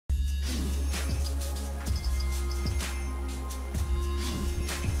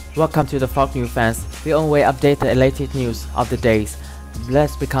Welcome to the Fanclub fans. We always update the latest news of the days.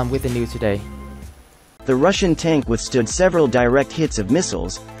 Let's become with the news today. The Russian tank withstood several direct hits of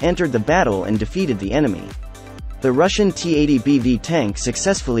missiles, entered the battle and defeated the enemy. The Russian T-80BV tank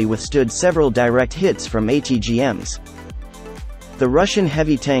successfully withstood several direct hits from ATGMs. The Russian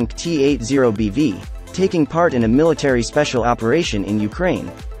heavy tank T-80BV, taking part in a military special operation in Ukraine,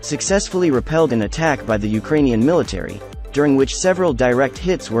 successfully repelled an attack by the Ukrainian military, during which several direct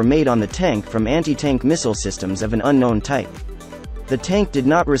hits were made on the tank from anti-tank missile systems of an unknown type. The tank did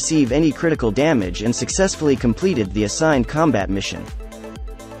not receive any critical damage and successfully completed the assigned combat mission.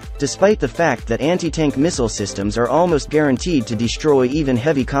 Despite the fact that anti-tank missile systems are almost guaranteed to destroy even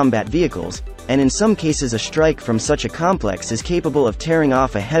heavy combat vehicles, and in some cases a strike from such a complex is capable of tearing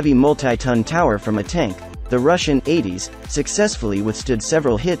off a heavy multi-ton tower from a tank, the Russian 80s successfully withstood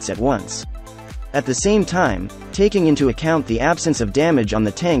several hits at once. At the same time, taking into account the absence of damage on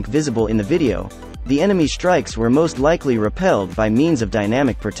the tank visible in the video, the enemy strikes were most likely repelled by means of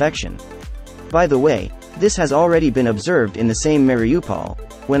dynamic protection. By the way, this has already been observed in the same Mariupol,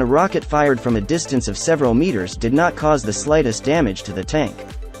 when a rocket fired from a distance of several meters did not cause the slightest damage to the tank.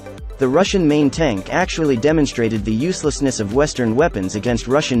 The Russian main tank actually demonstrated the uselessness of Western weapons against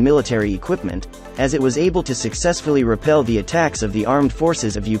Russian military equipment, as it was able to successfully repel the attacks of the armed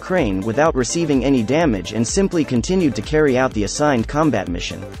forces of Ukraine without receiving any damage and simply continued to carry out the assigned combat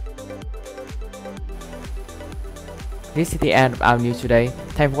mission. This is the end of our news today.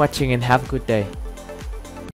 Thanks for watching and have a good day.